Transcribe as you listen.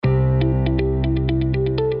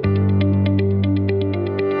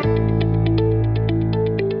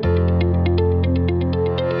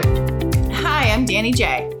Danny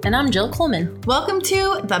J. And I'm Jill Coleman. Welcome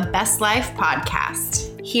to the Best Life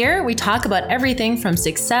Podcast. Here we talk about everything from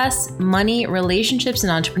success, money, relationships,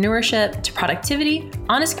 and entrepreneurship to productivity,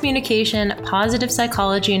 honest communication, positive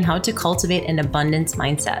psychology, and how to cultivate an abundance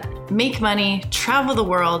mindset. Make money, travel the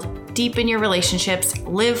world, deepen your relationships,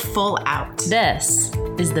 live full out. This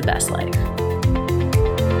is the best life.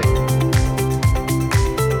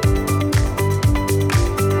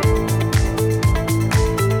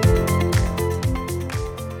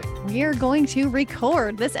 We are going to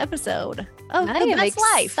record this episode of I The am Best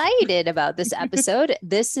Life. excited about this episode.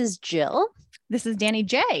 This is Jill. This is Danny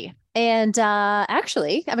J. And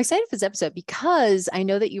actually, I'm excited for this episode because I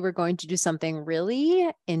know that you were going to do something really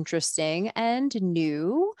interesting and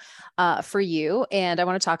new for you. And I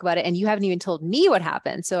want to talk about it. And you haven't even told me what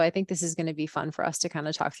happened. So I think this is going to be fun for us to kind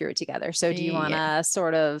of talk through it together. So do you want to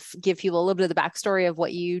sort of give people a little bit of the backstory of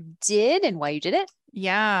what you did and why you did it?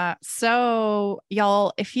 Yeah. So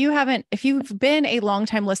y'all, if you've been a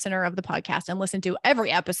longtime listener of the podcast and listened to every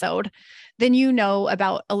episode, then you know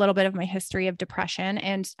about a little bit of my history of depression.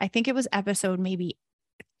 And I think it was episode maybe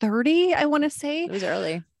 30, I want to say. It was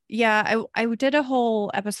early. Yeah. I did a whole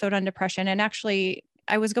episode on depression, and actually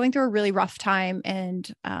I was going through a really rough time, and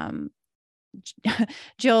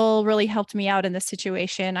Jill really helped me out in this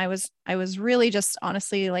situation. I was really just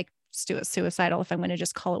honestly like suicidal, if I'm going to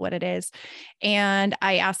just call it what it is. And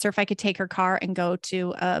I asked her if I could take her car and go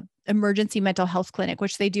to a emergency mental health clinic,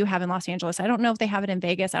 which they do have in Los Angeles. I don't know if they have it in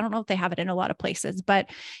Vegas. I don't know if they have it in a lot of places, but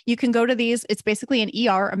you can go to these. It's basically an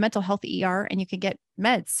ER, a mental health ER, and you can get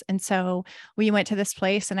meds. And so we went to this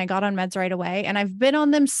place and I got on meds right away. And I've been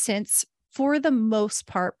on them since, for the most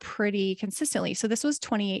part, pretty consistently. So this was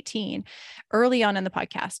 2018, early on in the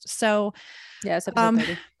podcast. So yeah, it's episode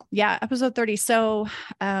 30. Yeah, episode 30. So,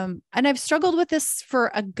 and I've struggled with this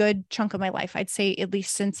for a good chunk of my life. I'd say at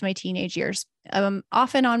least since my teenage years,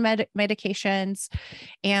 often on medications.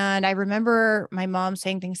 And I remember my mom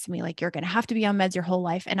saying things to me like, you're going to have to be on meds your whole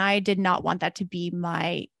life. And I did not want that to be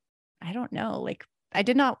I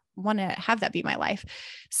did not want to have that be my life.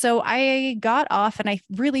 So I got off, and I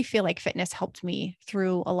really feel like fitness helped me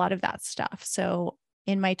through a lot of that stuff. So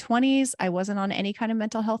in my 20s, I wasn't on any kind of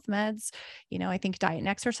mental health meds. I think diet and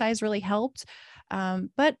exercise really helped.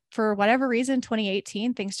 But for whatever reason,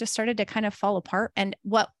 2018, things just started to kind of fall apart. And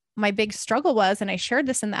what my big struggle was, and I shared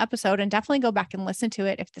this in the episode, and definitely go back and listen to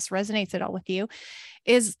it if this resonates at all with you,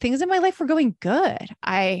 is things in my life were going good.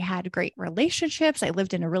 I had great relationships. I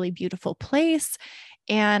lived in a really beautiful place.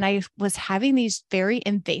 And I was having these very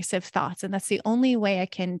invasive thoughts. And that's the only way I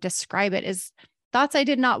can describe it, is thoughts I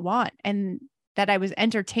did not want, and that I was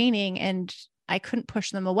entertaining, and I couldn't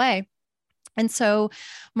push them away. And so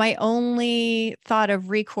my only thought of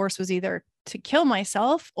recourse was either to kill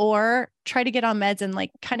myself or try to get on meds and like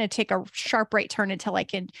kind of take a sharp right turn until I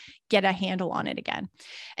could get a handle on it again.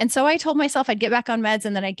 And so I told myself I'd get back on meds,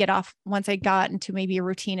 and then I'd get off once I got into maybe a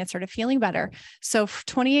routine and started feeling better. So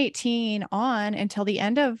 2018 on until the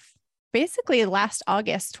end of basically last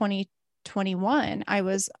August, 2021, I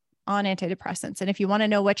was on antidepressants. And if you want to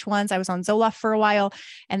know which ones, I was on Zoloft for a while,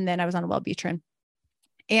 and then I was on Wellbutrin.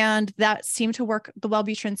 And that seemed to work. The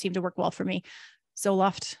Wellbutrin seemed to work well for me.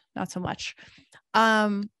 Zoloft, not so much.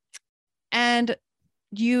 And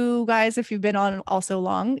you guys, if you've been on also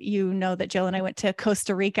long, you know that Jill and I went to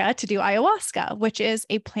Costa Rica to do ayahuasca, which is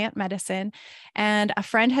a plant medicine. And a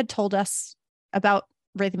friend had told us about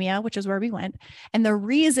Rhythmia, which is where we went. And the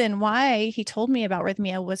reason why he told me about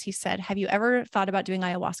Rhythmia was, he said, have you ever thought about doing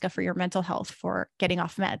ayahuasca for your mental health, for getting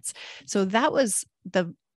off meds? So that was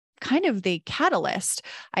the kind of the catalyst.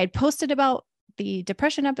 I had posted about the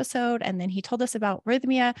depression episode, and then he told us about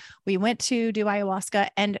Rhythmia. We went to do ayahuasca,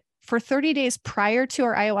 and for 30 days prior to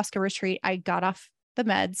our ayahuasca retreat, I got off the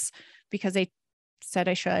meds because they said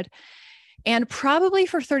I should. And probably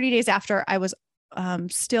for 30 days after, I was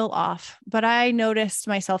still off, but I noticed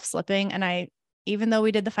myself slipping. And even though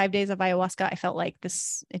we did the 5 days of ayahuasca, I felt like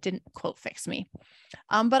it didn't quote fix me.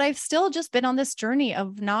 But I've still just been on this journey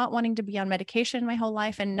of not wanting to be on medication my whole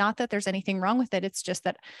life. And not that there's anything wrong with it. It's just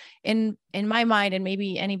that in my mind, and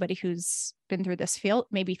maybe anybody who's been through this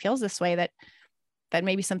maybe feels this way, that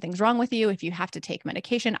maybe something's wrong with you if you have to take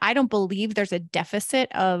medication. I don't believe there's a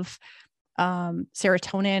deficit of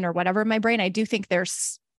serotonin or whatever in my brain. I do think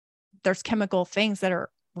there's chemical things that are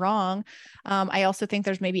wrong. I also think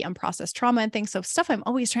there's maybe unprocessed trauma and things. So stuff I'm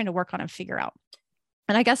always trying to work on and figure out.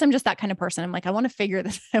 And I guess I'm just that kind of person. I'm like, I want to figure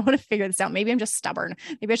this out. Maybe I'm just stubborn.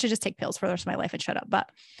 Maybe I should just take pills for the rest of my life and shut up. But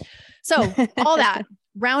so all that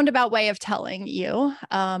roundabout way of telling you,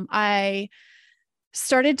 I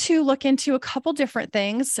started to look into a couple different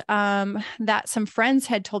things that some friends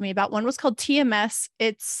had told me about. One was called TMS.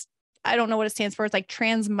 I don't know what it stands for. It's like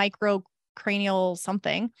transmicrocranial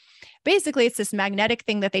something. Basically, it's this magnetic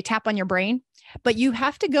thing that they tap on your brain, but you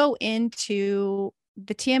have to go into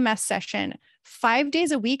the TMS session 5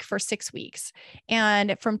 days a week for 6 weeks.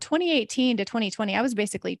 And from 2018 to 2020, I was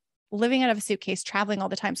basically living out of a suitcase, traveling all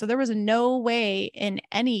the time. So there was no way in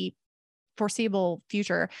any foreseeable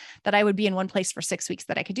future that I would be in one place for 6 weeks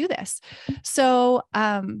that I could do this. So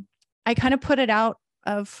I kind of put it out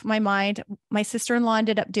of my mind. My sister-in-law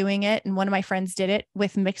ended up doing it, and one of my friends did it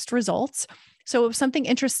with mixed results. So it was something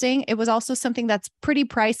interesting. It was also something that's pretty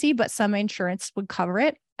pricey, but some insurance would cover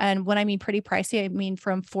it. And when I mean pretty pricey, I mean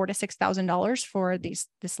from $4,000 to $6,000 for this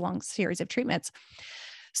long series of treatments.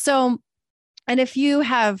 So, and if you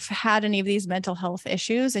have had any of these mental health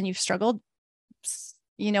issues and you've struggled,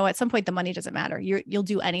 at some point the money doesn't matter. You'll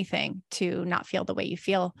do anything to not feel the way you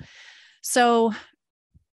feel. So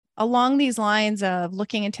along these lines of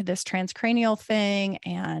looking into this transcranial thing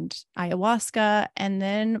and ayahuasca, and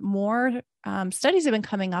then more studies have been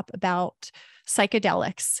coming up about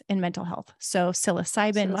psychedelics in mental health. So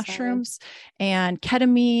psilocybin mushrooms and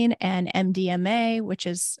ketamine and MDMA, which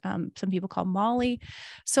is some people call Molly.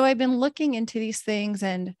 So I've been looking into these things,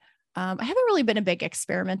 and I haven't really been a big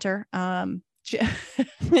experimenter. I don't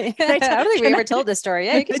think we ever told this story.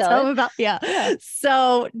 Yeah, you can tell it. Yeah.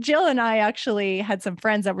 So Jill and I actually had some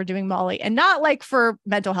friends that were doing Molly, and not like for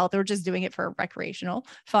mental health. They were just doing it for recreational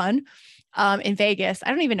fun in Vegas.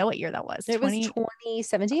 I don't even know what year that was. It was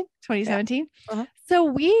 2017. 2017. Yeah. Uh-huh. So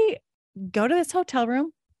we go to this hotel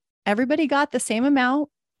room. Everybody got the same amount.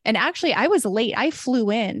 And actually, I was late. I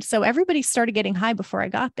flew in. So everybody started getting high before I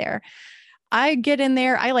got there. I get in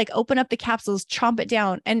there. I like open up the capsules, chomp it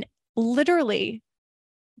down, and literally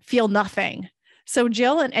feel nothing. So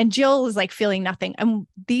Jill and Jill is like feeling nothing. And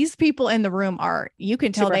these people in the room you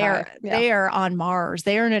can tell they are on Mars.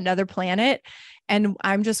 They are in another planet. And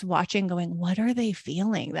I'm just watching going, what are they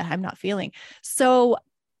feeling that I'm not feeling? So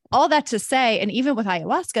all that to say, and even with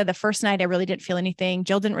ayahuasca, the first night I really didn't feel anything.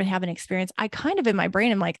 Jill didn't really have an experience. I kind of in my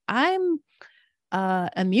brain, I'm like, I'm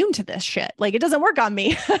immune to this shit. Like it doesn't work on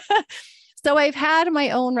me. So I've had my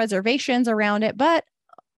own reservations around it, but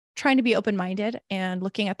trying to be open-minded and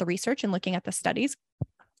looking at the research and looking at the studies.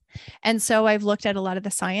 And so I've looked at a lot of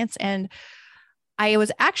the science, and I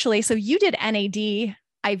was actually, so you did NAD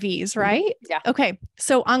IVs, right? Mm-hmm. Yeah. Okay.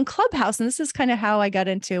 So on Clubhouse, and this is kind of how I got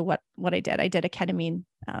into what I did. I did a ketamine,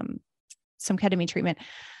 some ketamine treatment.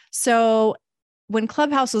 So when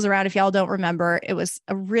Clubhouse was around, if y'all don't remember, it was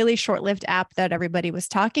a really short-lived app that everybody was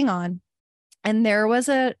talking on. And there was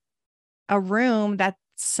a room that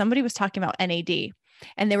somebody was talking about NAD.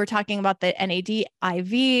 And they were talking about the NAD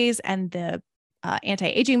IVs and the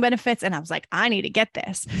anti-aging benefits. And I was like, I need to get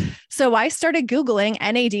this. So I started Googling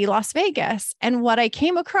NAD Las Vegas. And what I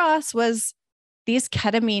came across was these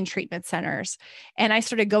ketamine treatment centers. And I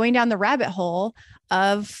started going down the rabbit hole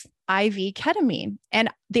of IV ketamine. And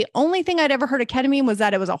the only thing I'd ever heard of ketamine was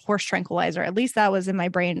that it was a horse tranquilizer. At least that was in my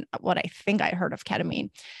brain, what I think I heard of ketamine.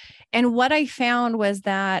 And what I found was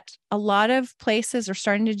that a lot of places are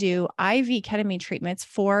starting to do IV ketamine treatments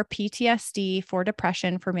for PTSD, for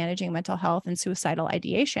depression, for managing mental health and suicidal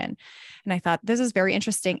ideation. And I thought this is very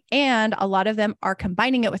interesting. And a lot of them are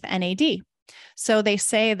combining it with NAD. So they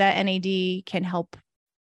say that NAD can help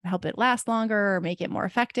it last longer or make it more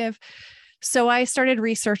effective. So I started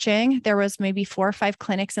researching. There was maybe 4 or 5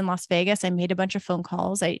 clinics in Las Vegas. I made a bunch of phone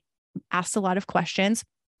calls. I asked a lot of questions.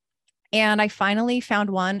 And I finally found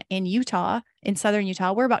one in Utah, in Southern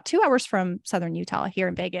Utah. We're about 2 hours from Southern Utah here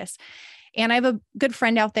in Vegas. And I have a good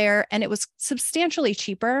friend out there, and it was substantially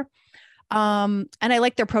cheaper. And I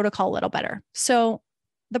like their protocol a little better. So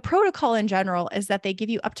the protocol in general is that they give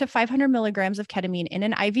you up to 500 milligrams of ketamine in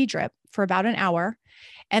an IV drip for about an hour.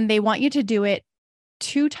 And they want you to do it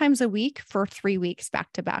 2 times a week for 3 weeks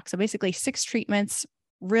back to back. So basically 6 treatments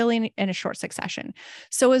really in a short succession.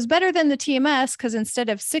 So it was better than the TMS because instead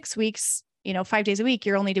of 6 weeks, 5 days a week,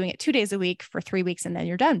 you're only doing it 2 days a week for 3 weeks and then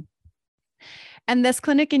you're done. And this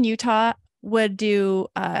clinic in Utah would do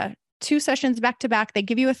 2 sessions back to back. They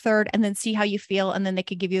give you a third and then see how you feel. And then they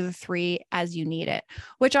could give you the 3 as you need it,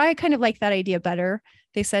 which I kind of like that idea better.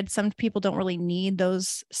 They said some people don't really need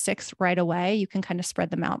those 6 right away. You can kind of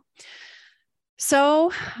spread them out.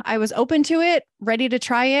 So I was open to it, ready to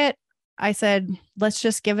try it. I said, let's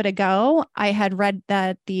just give it a go. I had read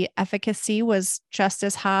that the efficacy was just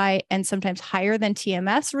as high and sometimes higher than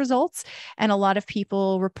TMS results. And a lot of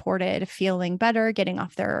people reported feeling better, getting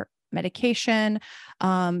off their medication.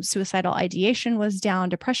 Suicidal ideation was down,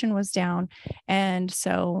 depression was down. And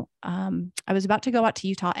so I was about to go out to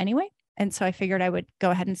Utah anyway. And so I figured I would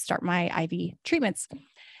go ahead and start my IV treatments.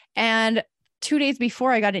 And 2 days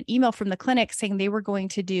before, I got an email from the clinic saying they were going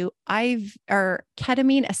to do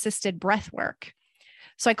ketamine assisted breath work.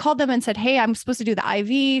 So I called them and said, hey, I'm supposed to do the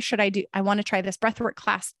IV. I want to try this breathwork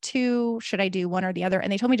class too. Should I do one or the other?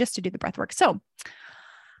 And they told me just to do the breathwork. So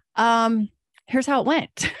here's how it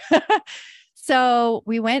went. So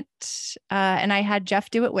we went and I had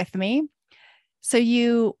Jeff do it with me. So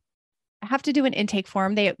you have to do an intake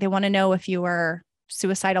form. They want to know if you are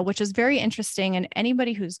suicidal, which is very interesting. And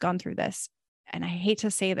anybody who's gone through this, and I hate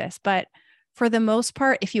to say this, but for the most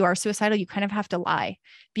part, if you are suicidal, you kind of have to lie,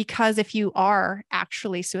 because if you are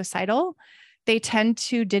actually suicidal, they tend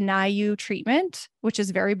to deny you treatment, which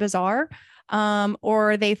is very bizarre.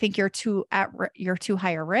 Or they think you're too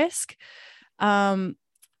high a risk. But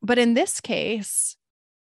in this case,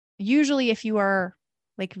 usually if you are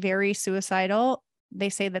like very suicidal, they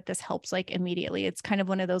say that this helps like immediately. It's kind of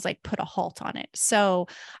one of those like put a halt on it. So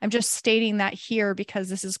I'm just stating that here because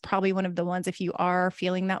this is probably one of the ones, if you are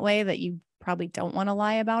feeling that way, that you probably don't want to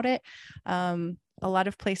lie about it. A lot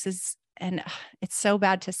of places, and it's so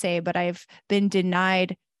bad to say, but I've been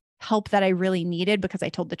denied help that I really needed because I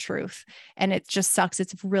told the truth. And it just sucks.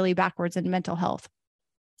 It's really backwards in mental health.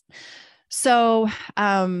 So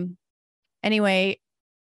anyway,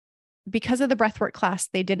 because of the breathwork class,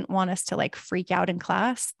 they didn't want us to like freak out in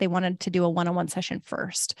class. They wanted to do a one-on-one session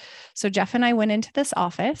first. So Jeff and I went into this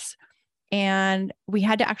office and we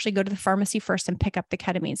had to actually go to the pharmacy first and pick up the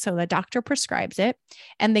ketamine. So the doctor prescribes it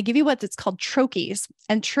and they give you what's called troches.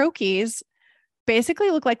 And troches basically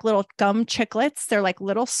look like little gum chiclets. They're like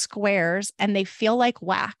little squares and they feel like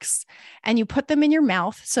wax, and you put them in your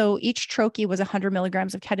mouth. So each troche was 100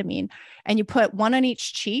 milligrams of ketamine, and you put one on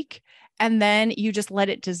each cheek and then you just let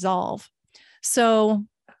it dissolve. So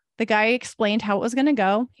the guy explained how it was going to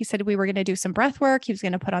go. He said we were going to do some breath work. He was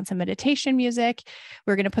going to put on some meditation music.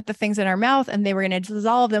 We were going to put the things in our mouth and they were going to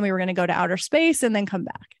dissolve. Then we were going to go to outer space and then come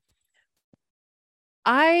back.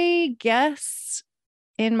 I guess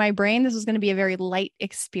in my brain, this was going to be a very light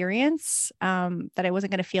experience, that I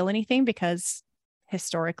wasn't going to feel anything because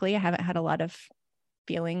historically I haven't had a lot of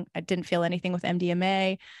feeling. I didn't feel anything with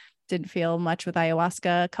MDMA, didn't feel much with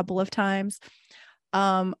ayahuasca a couple of times.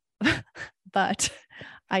 But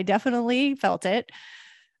I definitely felt it.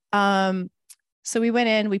 So we went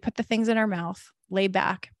in, we put the things in our mouth, lay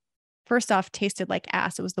back. First off, tasted like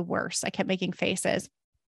ass. It was the worst. I kept making faces.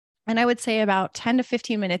 And I would say about 10 to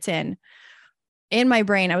 15 minutes in my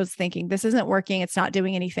brain, I was thinking, this isn't working. It's not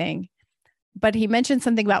doing anything. But he mentioned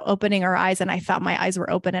something about opening our eyes, and I thought my eyes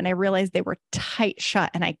were open, and I realized they were tight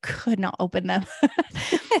shut and I could not open them.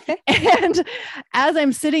 And as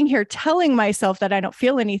I'm sitting here telling myself that I don't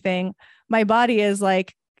feel anything, my body is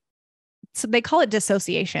like, so they call it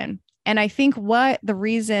dissociation. And I think what the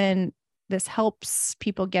reason this helps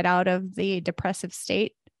people get out of the depressive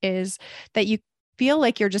state is that you feel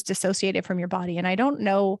like you're just dissociated from your body. And I don't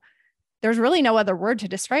know, there's really no other word to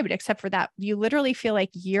describe it except for that. You literally feel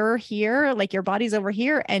like you're here, like your body's over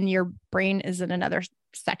here and your brain is in another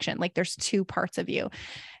section. Like there's two parts of you.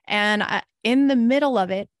 And in the middle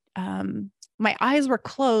of it, my eyes were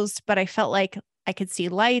closed, but I felt like I could see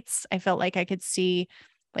lights. I felt like I could see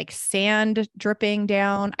like sand dripping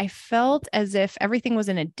down. I felt as if everything was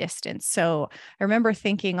in a distance. So I remember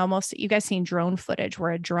thinking almost, you guys seen drone footage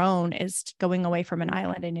where a drone is going away from an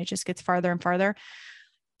island and it just gets farther and farther.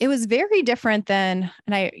 It was very different than,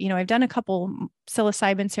 and I've done a couple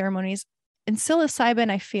psilocybin ceremonies. In psilocybin,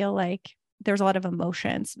 I feel like there's a lot of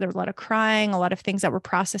emotions. There was a lot of crying, a lot of things that we're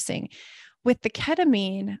processing. With the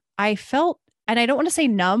ketamine, I felt, and I don't want to say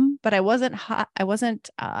numb, but I wasn't hot. I wasn't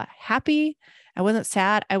happy. I wasn't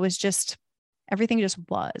sad. I was just, everything just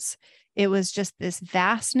was. It was just this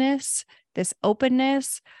vastness, this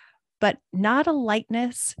openness, but not a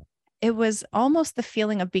lightness. It was almost the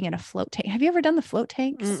feeling of being in a float tank. Have you ever done the float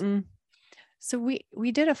tanks? Mm-mm. So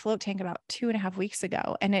we did a float tank about 2.5 weeks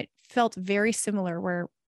ago, and it felt very similar where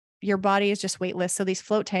your body is just weightless. So these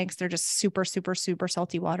float tanks, they're just super, super, super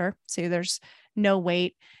salty water. So there's no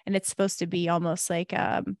weight, and it's supposed to be almost like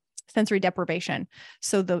sensory deprivation.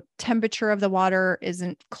 So the temperature of the water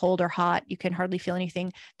isn't cold or hot. You can hardly feel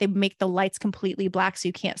anything. They make the lights completely black so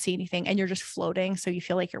you can't see anything, and you're just floating. So you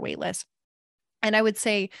feel like you're weightless. And I would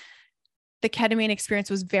say the ketamine experience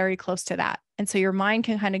was very close to that. And so your mind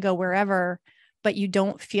can kind of go wherever, but you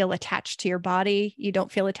don't feel attached to your body. You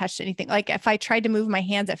don't feel attached to anything. Like if I tried to move my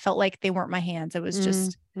hands, it felt like they weren't my hands. It was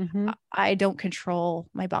just, I don't control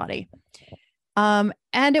my body.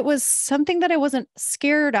 And it was something that I wasn't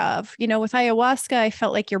scared of. With ayahuasca, I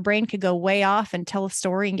felt like your brain could go way off and tell a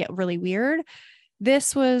story and get really weird.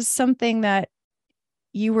 This was something that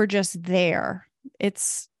you were just there.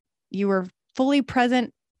 You were fully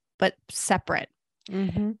present, but separate.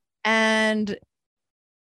 Mm-hmm. And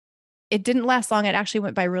it didn't last long. It actually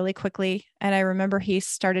went by really quickly. And I remember he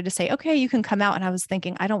started to say, okay, you can come out. And I was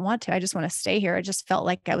thinking, I don't want to. I just want to stay here. I just felt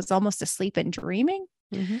like I was almost asleep and dreaming.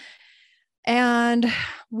 Mm-hmm. And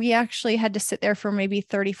we actually had to sit there for maybe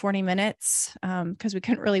 30, 40 minutes because we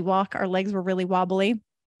couldn't really walk. Our legs were really wobbly.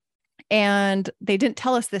 And they didn't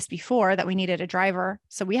tell us this before, that we needed a driver.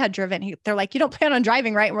 So we had driven. They're like, you don't plan on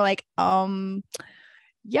driving, right? And we're like,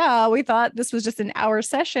 yeah, we thought this was just an hour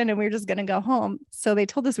session and we were just going to go home. So they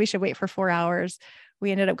told us we should wait for 4 hours.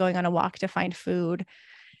 We ended up going on a walk to find food.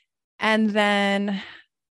 And then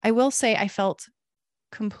I will say I felt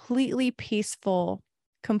completely peaceful,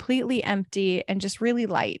 completely empty, and just really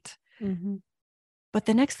light. Mm-hmm. But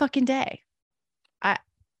the next fucking day,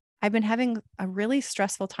 I've been having a really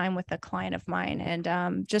stressful time with a client of mine,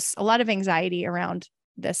 and just a lot of anxiety around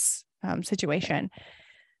this situation.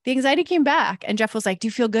 The anxiety came back, and Jeff was like, do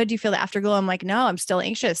you feel good? Do you feel the afterglow? I'm like, no, I'm still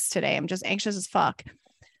anxious today. I'm just anxious as fuck.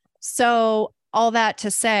 So all that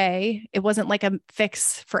to say, it wasn't like a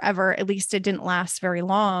fix forever. At least it didn't last very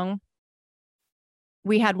long.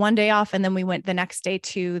 We had one day off, and then we went the next day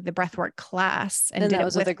to the breathwork class and did that it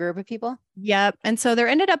was with a group of people. Yep. And so there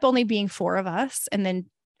ended up only being 4 of us, and then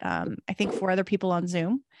I think 4 other people on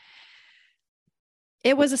Zoom.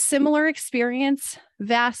 It was a similar experience: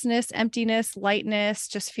 vastness, emptiness, lightness,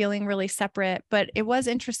 just feeling really separate. But it was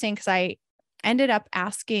interesting because I ended up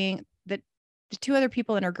asking the 2 other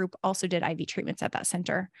people in our group also did IV treatments at that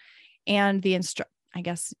center. And the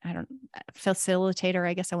facilitator,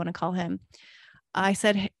 I guess I want to call him. I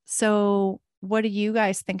said, so what do you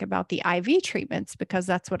guys think about the IV treatments? Because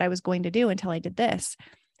that's what I was going to do until I did this.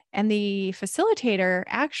 And the facilitator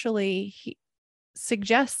actually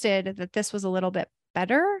suggested that this was a little bit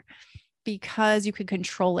better because you can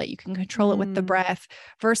control it. You can control it with the breath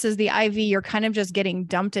versus the IV. You're kind of just getting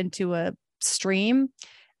dumped into a stream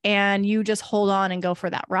and you just hold on and go for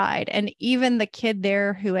that ride. And even the kid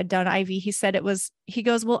there who had done IV, he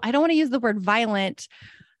goes, well, I don't want to use the word violent,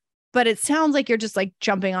 but it sounds like you're just like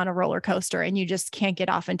jumping on a roller coaster and you just can't get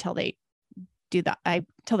off until they do that.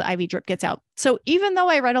 Till the IV drip gets out. So even though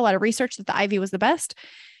I read a lot of research that the IV was the best,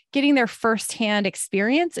 getting their firsthand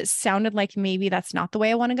experience, it sounded like maybe that's not the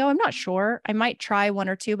way I want to go. I'm not sure. I might try 1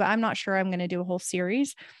 or 2, but I'm not sure I'm going to do a whole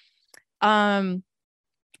series.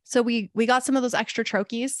 So we got some of those extra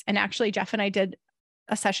troches, and actually Jeff and I did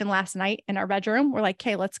a session last night in our bedroom. We're like,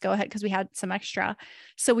 okay, let's go ahead, because we had some extra.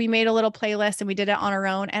 So we made a little playlist and we did it on our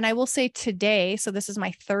own. And I will say today, so this is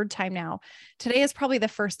my 3rd time now. Today is probably the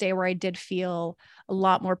first day where I did feel a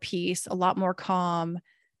lot more peace, a lot more calm.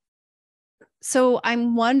 So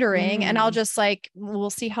I'm wondering, and I'll just we'll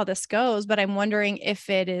see how this goes, but I'm wondering if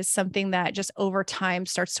it is something that just over time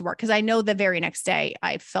starts to work. Cause I know the very next day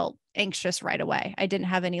I felt anxious right away. I didn't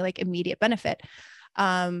have any like immediate benefit.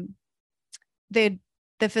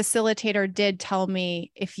 The facilitator did tell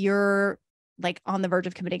me, if you're like on the verge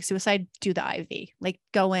of committing suicide, do the IV, like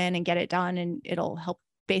go in and get it done. And it'll help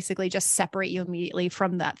basically just separate you immediately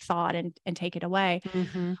from that thought and take it away.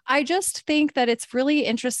 Mm-hmm. I just think that it's really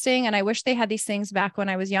interesting. And I wish they had these things back when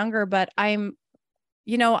I was younger, but I'm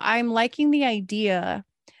liking the idea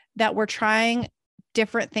that we're trying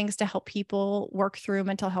different things to help people work through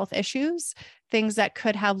mental health issues, things that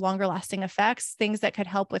could have longer lasting effects, things that could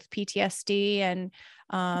help with PTSD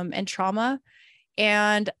and trauma.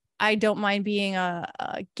 And I don't mind being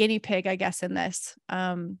a guinea pig, I guess, in this.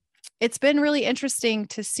 It's been really interesting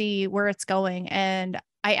to see where it's going. And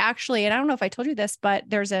I don't know if I told you this, but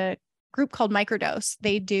there's a group called Microdose.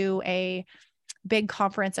 They do a big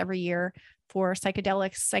conference every year for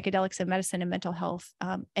psychedelics in medicine and mental health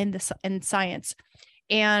in science.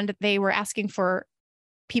 And they were asking for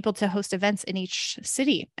people to host events in each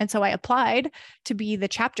city. And so I applied to be the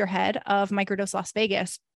chapter head of Microdose Las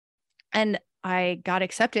Vegas. And I got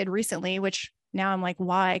accepted recently, which now I'm like,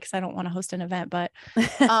 why? Because I don't want to host an event, but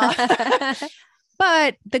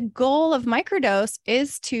but the goal of Microdose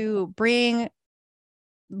is to bring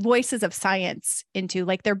voices of science into,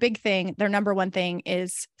 like, their big thing. Their number one thing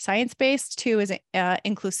is science-based. 2 is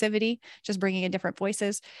inclusivity, just bringing in different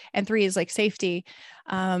voices. And 3 is like safety.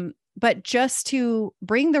 But just to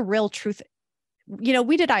bring the real truth.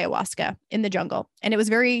 We did ayahuasca in the jungle, and it was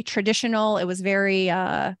very traditional. It was very,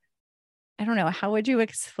 I don't know, how would you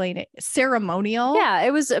explain it? Ceremonial. Yeah,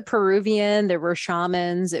 it was a Peruvian. There were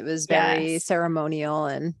shamans. It was very Yes. ceremonial,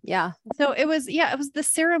 and yeah. So it was, yeah, it was the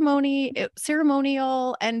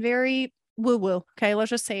ceremonial and very woo woo. Okay. Let's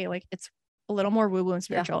just say like it's a little more woo woo and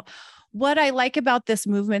Yeah. spiritual. What I like about this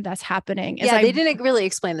movement that's happening is Yeah, they didn't really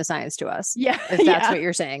explain the science to us. yeah, If that's yeah, what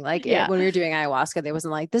you're saying. Like yeah, when we were doing ayahuasca, they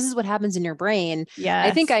wasn't like, this is what happens in your brain.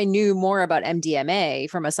 I think yes, I knew more about MDMA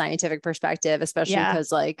from a scientific perspective, especially yeah,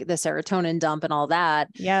 because like the serotonin dump and all that.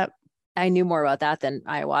 yep, I knew more about that than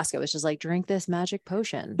ayahuasca. It was just like, drink this magic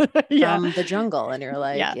potion yeah, from the jungle. And you're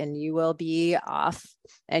like, yeah, and you will be off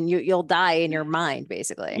and you'll die in your mind,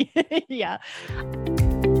 basically. yeah.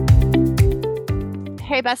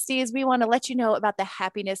 Hey, besties, we want to let you know about the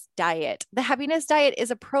Happiness Diet. The Happiness Diet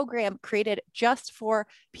is a program created just for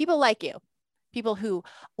people like you, people who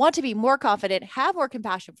want to be more confident, have more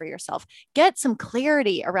compassion for yourself, get some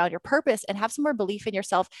clarity around your purpose, and have some more belief in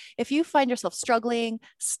yourself. If you find yourself struggling,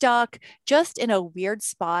 stuck, just in a weird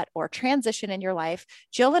spot or transition in your life,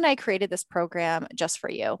 Jill and I created this program just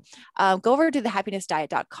for you. Go over to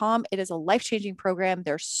thehappinessdiet.com. It is a life-changing program.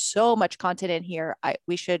 There's so much content in here.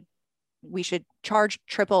 We should charge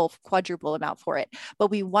triple, quadruple amount for it,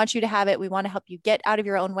 but we want you to have it. We want to help you get out of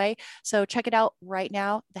your own way. So check it out right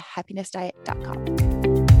now,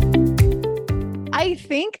 thehappinessdiet.com. I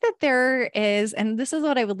think that there is, and this is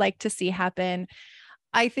what I would like to see happen.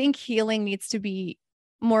 I think healing needs to be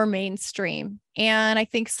more mainstream. And I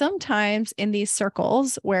think sometimes in these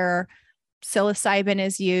circles where psilocybin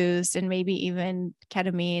is used and maybe even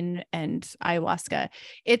ketamine and ayahuasca,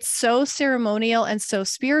 it's so ceremonial and so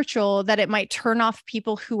spiritual that it might turn off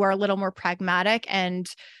people who are a little more pragmatic and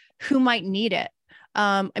who might need it.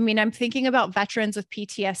 I mean, I'm thinking about veterans with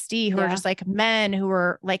PTSD who are just like men who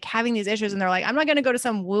are like having these issues and they're like, I'm not going to go to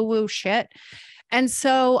some woo woo shit. And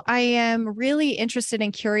so I am really interested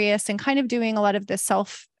and curious and kind of doing a lot of this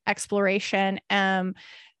self exploration.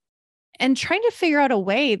 And trying to figure out a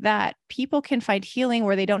way that people can find healing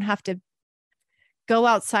where they don't have to go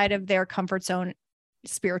outside of their comfort zone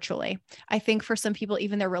spiritually. I think for some people,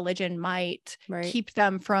 even their religion might keep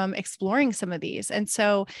them from exploring some of these. And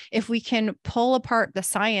so if we can pull apart the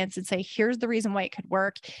science and say, here's the reason why it could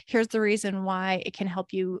work, here's the reason why it can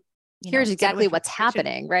help you, here's exactly what's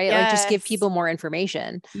happening, right? Yes. Like just give people more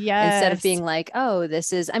information instead of Yes. being like, oh,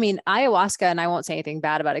 this is, I mean, ayahuasca, and I won't say anything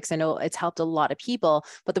bad about it because I know it's helped a lot of people,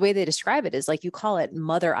 but the way they describe it is like, you call it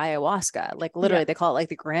mother ayahuasca, like literally they call it like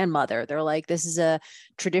the grandmother. They're like, this is a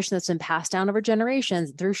tradition that's been passed down over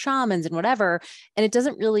generations through shamans and whatever. And it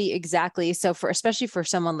doesn't really exactly. So for, especially for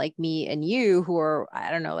someone like me and you who are, I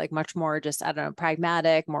don't know, like much more just, I don't know,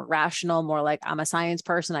 pragmatic, more rational, more like I'm a science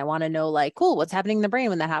person. I want to know like, cool, what's happening in the brain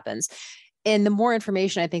when that happens. And the more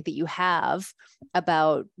information I think that you have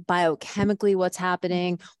about biochemically what's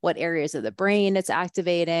happening, what areas of the brain it's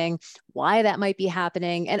activating, why that might be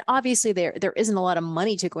happening. And obviously there isn't a lot of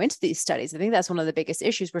money to go into these studies. I think that's one of the biggest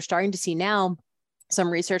issues. We're starting to see now some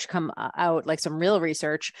research come out, like some real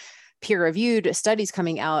research, peer-reviewed studies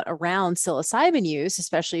coming out around psilocybin use,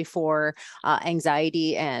 especially for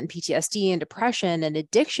anxiety and PTSD and depression and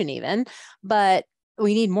addiction even. But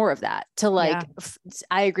we need more of that to like,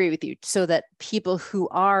 I agree with you, so that people who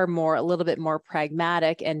are more, a little bit more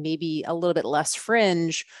pragmatic and maybe a little bit less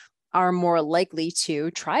fringe are more likely to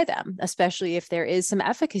try them, especially if there is some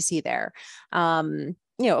efficacy there.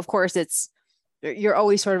 Of course you're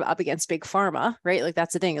always sort of up against big pharma, right? Like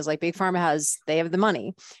that's the thing is like big pharma they have the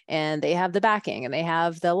money and they have the backing and they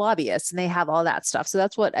have the lobbyists and they have all that stuff. So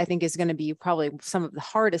that's what I think is going to be probably some of the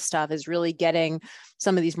hardest stuff, is really getting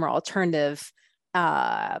some of these more alternative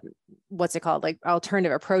what's it called, like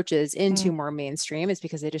alternative approaches into more mainstream. Is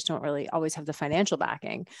because they just don't really always have the financial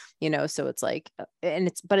backing, so it's like,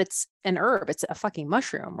 but it's an herb, it's a fucking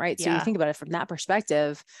mushroom, right? So you think about it from that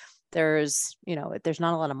perspective, there's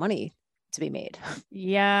not a lot of money to be made.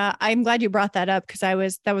 Yeah, I'm glad you brought that up,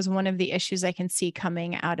 because that was one of the issues I can see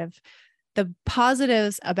coming out of the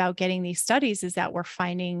positives about getting these studies, is that we're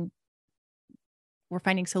finding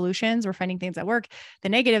solutions, we're finding things that work. The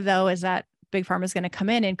negative though is that big pharma is going to come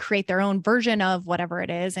in and create their own version of whatever it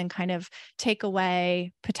is and kind of take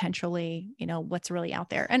away potentially, what's really out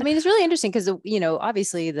there. And I mean, it's really interesting because,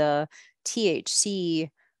 obviously the THC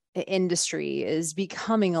industry is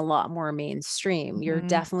becoming a lot more mainstream. You're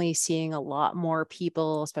definitely seeing a lot more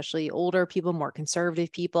people, especially older people, more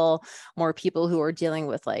conservative people, more people who are dealing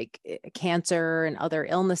with like cancer and other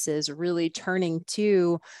illnesses, really turning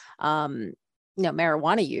to,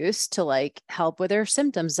 marijuana use to like help with their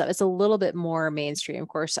symptoms. So it's a little bit more mainstream. Of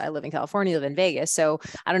course, I live in California, live in Vegas. So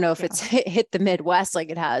I don't know if it's hit the Midwest like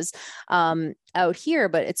it has out here,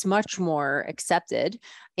 but it's much more accepted.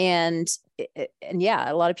 And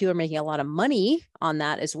yeah, a lot of people are making a lot of money on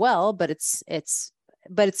that as well. But it's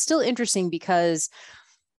still interesting because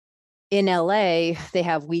in LA, they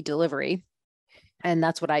have weed delivery. And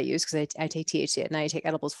that's what I use because I take THC at night, I take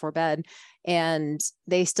edibles before bed. And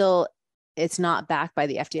it's not backed by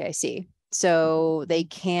the FDIC. So they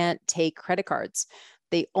can't take credit cards.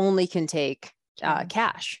 They only can take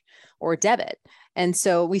cash or debit. And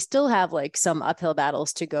so we still have like some uphill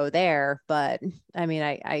battles to go there. But I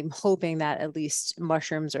mean, I'm hoping that at least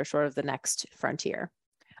mushrooms are sort of the next frontier.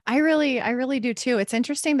 I really do too. It's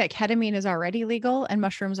interesting that ketamine is already legal and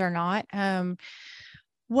mushrooms are not.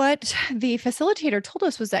 What the facilitator told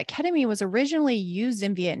us was that ketamine was originally used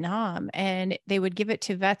in Vietnam, and they would give it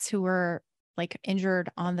to vets who were like injured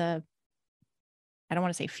on the, I don't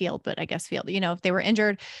want to say field, but I guess field, if they were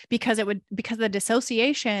injured because of the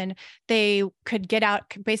dissociation, they could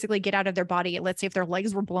basically get out of their body. Let's say if their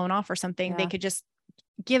legs were blown off or something, they could just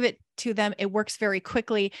give it to them. It works very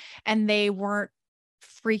quickly, and they weren't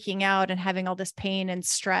freaking out and having all this pain and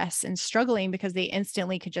stress and struggling because they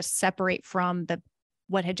instantly could just separate from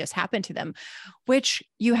what had just happened to them, which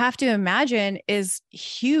you have to imagine is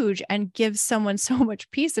huge and gives someone so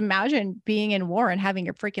much peace. Imagine being in war and having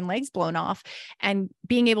your freaking legs blown off and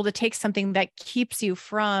being able to take something that keeps you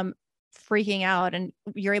from freaking out and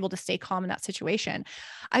you're able to stay calm in that situation.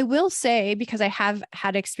 I will say, because I have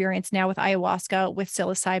had experience now with ayahuasca, with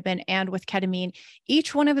psilocybin, and with ketamine,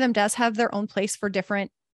 each one of them does have their own place for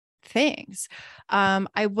different things.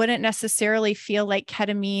 I wouldn't necessarily feel like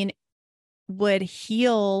ketamine would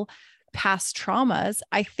heal past traumas.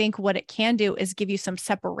 I think what it can do is give you some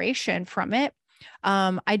separation from it.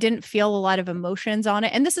 I didn't feel a lot of emotions on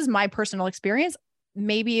it. And this is my personal experience.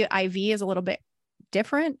 Maybe IV is a little bit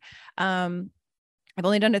different. I've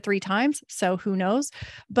only done it 3 times, so who knows?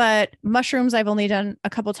 But mushrooms, I've only done a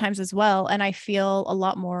couple times as well. And I feel a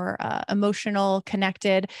lot more emotional,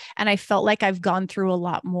 connected. And I felt like I've gone through a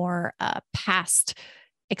lot more past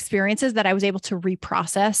experiences that I was able to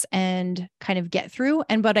reprocess and kind of get through.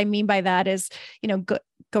 And what I mean by that is,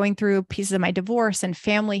 going through pieces of my divorce and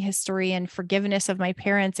family history and forgiveness of my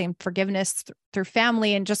parents and forgiveness through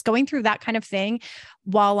family, and just going through that kind of thing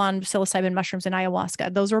while on psilocybin mushrooms and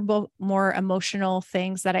ayahuasca. Those were both more emotional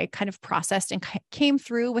things that I kind of processed and came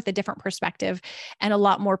through with a different perspective and a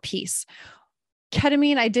lot more peace.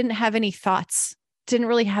 Ketamine, I didn't have any thoughts, didn't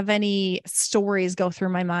really have any stories go through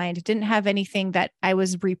my mind, didn't have anything that I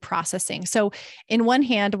was reprocessing. So in one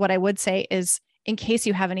hand, what I would say is, in case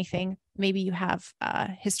you have anything, maybe you have a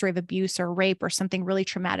history of abuse or rape or something really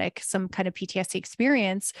traumatic, some kind of PTSD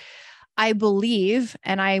experience, I believe,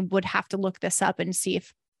 and I would have to look this up and see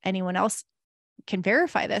if anyone else can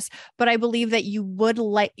verify this, but I believe that you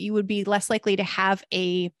would be less likely to have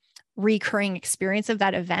a recurring experience of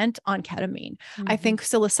that event on ketamine. Mm-hmm. I think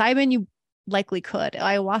psilocybin, you likely could.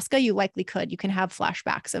 Ayahuasca, you likely could. You can have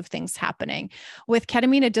flashbacks of things happening. With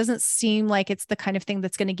ketamine, it doesn't seem like it's the kind of thing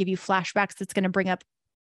that's going to give you flashbacks, that's going to bring up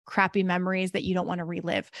crappy memories that you don't want to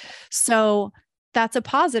relive. So that's a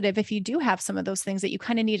positive if you do have some of those things that you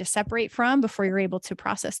kind of need to separate from before you're able to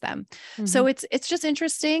process them. Mm-hmm. So it's just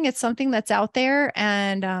interesting. It's something that's out there,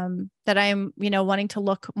 and that I'm, wanting to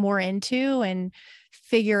look more into and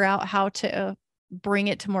figure out how to bring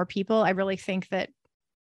it to more people. I really think that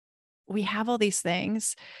we have all these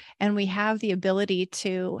things and we have the ability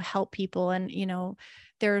to help people. And,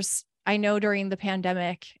 I know during the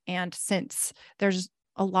pandemic and since, there's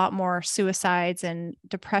a lot more suicides and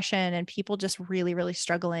depression and people just really, really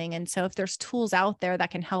struggling. And so if there's tools out there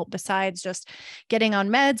that can help besides just getting on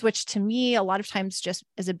meds, which to me, a lot of times just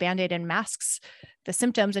is a Band-Aid and masks the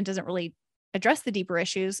symptoms and doesn't really address the deeper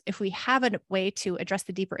issues. If we have a way to address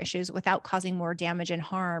the deeper issues without causing more damage and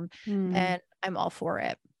harm, then I'm all for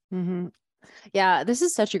it. Mm-hmm. Yeah, this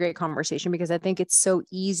is such a great conversation because I think it's so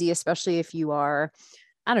easy, especially if you are,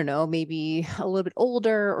 I don't know, maybe a little bit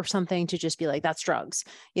older or something, to just be like, that's drugs.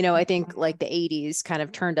 I think like the 80s kind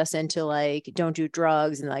of turned us into like, don't do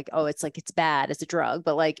drugs, and like, oh, it's bad, it's a drug.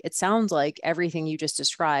 But like, it sounds like everything you just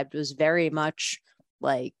described was very much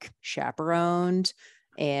like chaperoned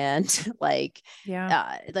and like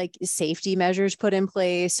safety measures put in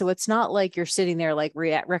place. So it's not like you're sitting there like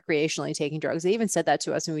recreationally taking drugs. They even said that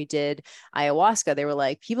to us when we did ayahuasca. They were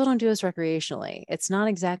like, people don't do this recreationally. It's not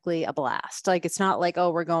exactly a blast. Like, it's not like,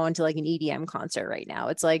 oh, we're going to like an EDM concert right now.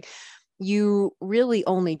 It's like, you really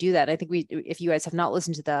only do that. I think if you guys have not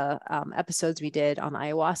listened to the episodes we did on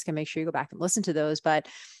ayahuasca, make sure you go back and listen to those. But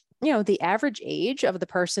the average age of the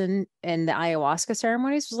person in the ayahuasca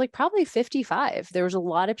ceremonies was like probably 55. There was a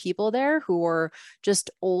lot of people there who were just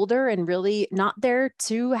older and really not there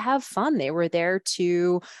to have fun. They were there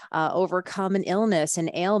to overcome an illness, an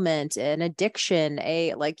ailment, an addiction,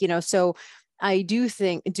 so I do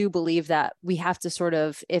believe that we have to sort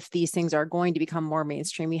of, if these things are going to become more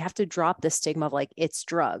mainstream, we have to drop the stigma of like, it's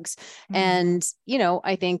drugs. Mhm. And,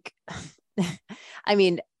 I think, I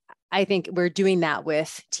mean, I think we're doing that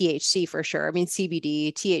with THC for sure. I mean,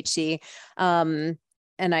 CBD, THC.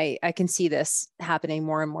 And I can see this happening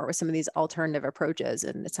more and more with some of these alternative approaches.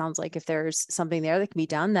 And it sounds like if there's something there that can be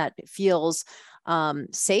done that feels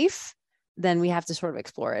safe, then we have to sort of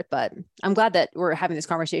explore it. But I'm glad that we're having this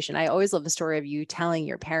conversation. I always love the story of you telling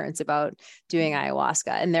your parents about doing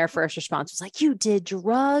ayahuasca, and their first response was like, you did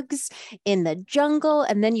drugs in the jungle.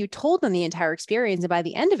 And then you told them the entire experience. And by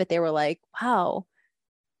the end of it, they were like, wow,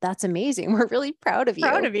 that's amazing. We're really proud of you.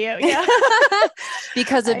 Proud of you. Yeah.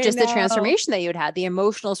 Because of just the know. transformation that you had, the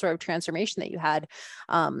emotional sort of transformation that you had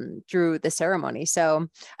through the ceremony. So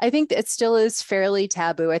I think that it still is fairly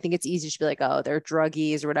taboo. I think it's easy to be like, oh, they're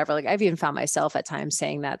druggies or whatever. Like I've even found myself at times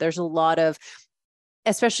saying that. There's a lot of,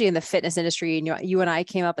 especially in the fitness industry, and you and I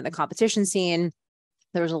came up in the competition scene.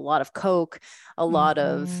 There was a lot of Coke, a lot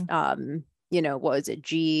of, what was it?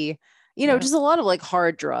 Just a lot of like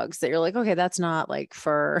hard drugs that you're like, okay, that's not like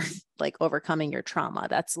for like overcoming your trauma.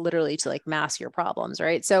 That's literally to like mask your problems.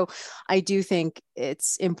 Right. So I do think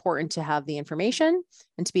it's important to have the information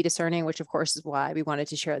and to be discerning, which of course is why we wanted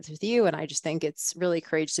to share this with you. And I just think it's really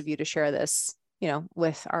courageous of you to share this,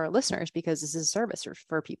 with our listeners, because this is a service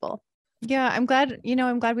for people. Yeah, I'm glad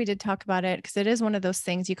we did talk about it, because it is one of those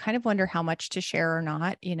things you kind of wonder how much to share or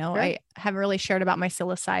not. Sure. I haven't really shared about my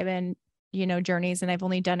psilocybin journeys, and I've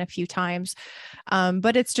only done a few times.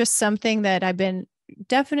 But it's just something that I've been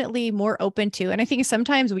definitely more open to. And I think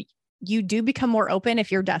sometimes you do become more open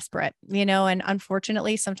if you're desperate, and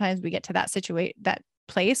unfortunately, sometimes we get to that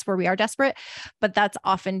place where we are desperate, but that's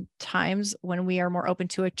often times when we are more open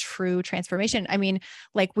to a true transformation. I mean,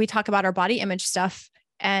 like we talk about our body image stuff,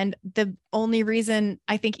 and the only reason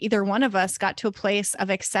I think either one of us got to a place of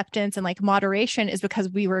acceptance and like moderation is because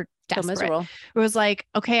we were desperate. It was like,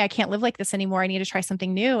 okay, I can't live like this anymore. I need to try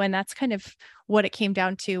something new. And that's kind of what it came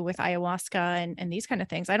down to with ayahuasca and these kind of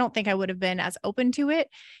things. I don't think I would have been as open to it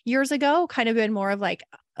years ago, kind of been more of like,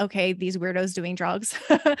 okay, these weirdos doing drugs,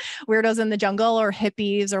 weirdos in the jungle or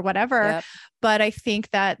hippies or whatever. Yep. But I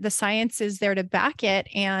think that the science is there to back it.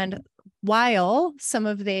 And while some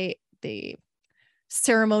of the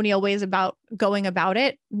ceremonial ways about going about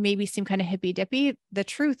it maybe seem kind of hippy dippy, the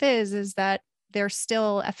truth is that there's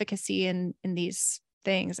still efficacy in these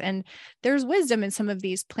things, and there's wisdom in some of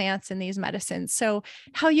these plants and these medicines. So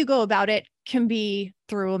how you go about it can be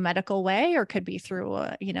through a medical way, or could be through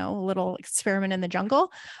a little experiment in the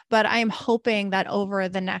jungle. But I'm hoping that over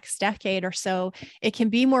the next decade or so, it can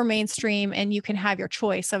be more mainstream, and you can have your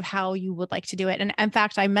choice of how you would like to do it. And in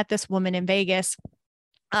fact, I met this woman in Vegas.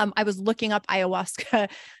 I was looking up ayahuasca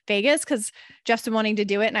Vegas because Jeff's been wanting to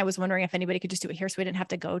do it. And I was wondering if anybody could just do it here so we didn't have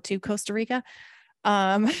to go to Costa Rica.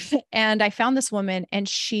 And I found this woman, and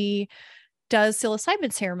she does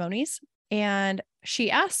psilocybin ceremonies. And she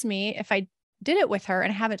asked me if I did it with her,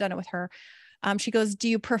 and I haven't done it with her. She goes, do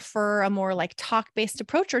you prefer a more like talk-based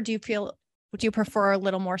approach, or do you prefer a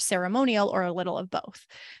little more ceremonial, or a little of both?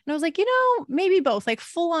 And I was like, maybe both, like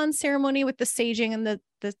full on ceremony with the saging and the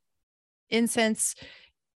incense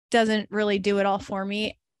doesn't really do it all for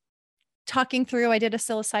me. Talking through, I did a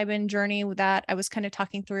psilocybin journey with that. I was kind of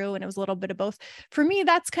talking through, and it was a little bit of both. For me,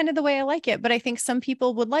 that's kind of the way I like it. But I think some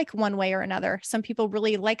people would like one way or another. Some people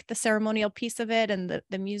really like the ceremonial piece of it, and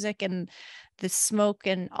the music and the smoke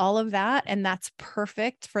and all of that. And that's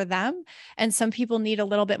perfect for them. And some people need a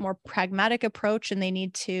little bit more pragmatic approach, and they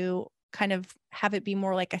need to kind of have it be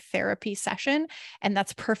more like a therapy session, and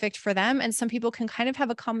that's perfect for them. And some people can kind of have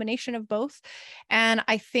a combination of both. And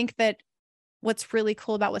I think that what's really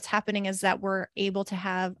cool about what's happening is that we're able to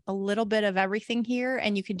have a little bit of everything here,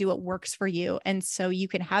 and you can do what works for you. And so you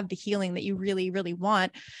can have the healing that you really, really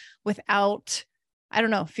want without, I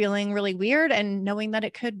don't know, feeling really weird, and knowing that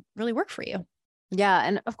it could really work for you. Yeah.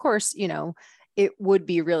 And of course, it would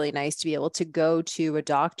be really nice to be able to go to a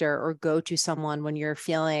doctor or go to someone when you're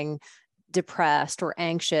feeling depressed or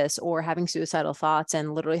anxious or having suicidal thoughts,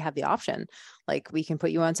 and literally have the option. Like, we can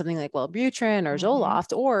put you on something like Wellbutrin or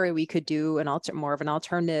Zoloft, or we could do more of an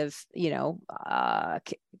alternative,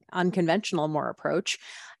 unconventional more approach.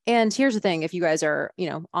 And here's the thing, if you guys are,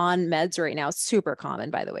 on meds right now, it's super common,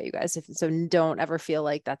 by the way, you guys. So don't ever feel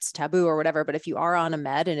like that's taboo or whatever. But if you are on a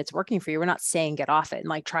med and it's working for you, we're not saying get off it and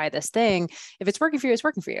like try this thing. If it's working for you, it's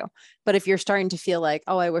working for you. But if you're starting to feel like,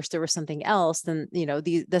 oh, I wish there was something else, then,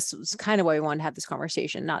 this was kind of why we wanted to have this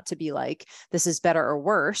conversation, not to be like, this is better or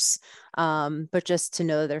worse, but just to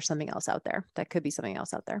know there's something else out there. That could be something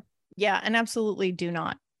else out there. Yeah. And absolutely do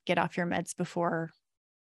not get off your meds before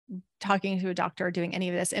talking to a doctor or doing any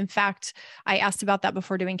of this. In fact, I asked about that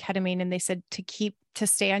before doing ketamine, and they said to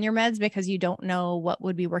stay on your meds because you don't know what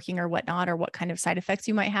would be working or what not, or what kind of side effects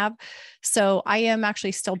you might have. So I am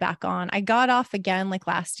actually still back on. I got off again like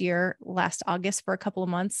last August for a couple of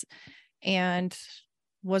months and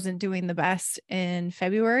wasn't doing the best in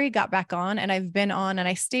February, got back on, and I've been on and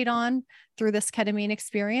I stayed on through this ketamine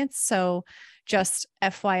experience. So just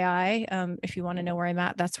FYI, if you want to know where I'm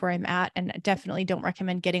at, that's where I'm at. And definitely don't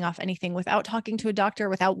recommend getting off anything without talking to a doctor,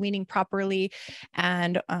 without weaning properly,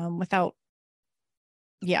 and without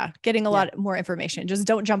getting a lot more information. Just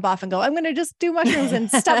don't jump off and go, I'm going to just do mushrooms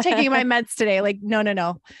and stop taking my meds today. Like,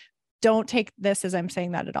 no. Don't take this as I'm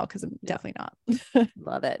saying that at all, because I'm definitely not.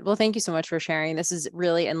 Love it. Well, thank you so much for sharing. This is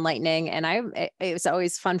really enlightening. And it was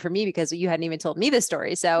always fun for me because you hadn't even told me this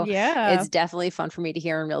story. So it's definitely fun for me to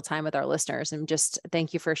hear in real time with our listeners. And just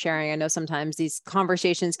thank you for sharing. I know sometimes these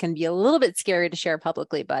conversations can be a little bit scary to share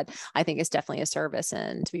publicly, but I think it's definitely a service,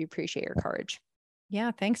 and we appreciate your courage. Yeah.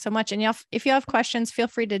 Thanks so much. And if you have questions, feel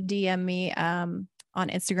free to DM me on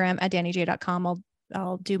Instagram at dannyj.com.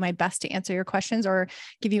 I'll do my best to answer your questions or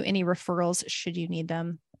give you any referrals should you need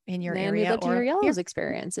them in your area. We'd love to hear y'all's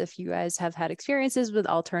experience. If you guys have had experiences with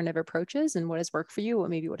alternative approaches and what has worked for you, or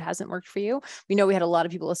maybe what hasn't worked for you. We know we had a lot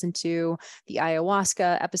of people listen to the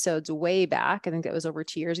ayahuasca episodes way back. I think that was over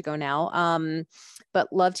 2 years ago now.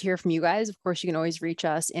 But love to hear from you guys. Of course, you can always reach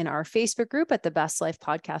us in our Facebook group at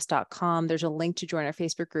thebestlifepodcast.com. There's a link to join our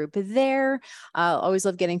Facebook group there. Always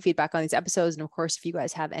love getting feedback on these episodes. And of course, if you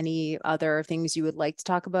guys have any other things you would like to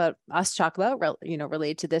talk about,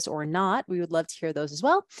 related to this or not, we would love to hear those as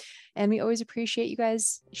well. And we always appreciate you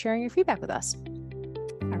guys sharing your feedback with us.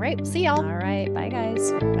 All right. See y'all. All right. Bye, guys.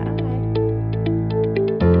 Bye.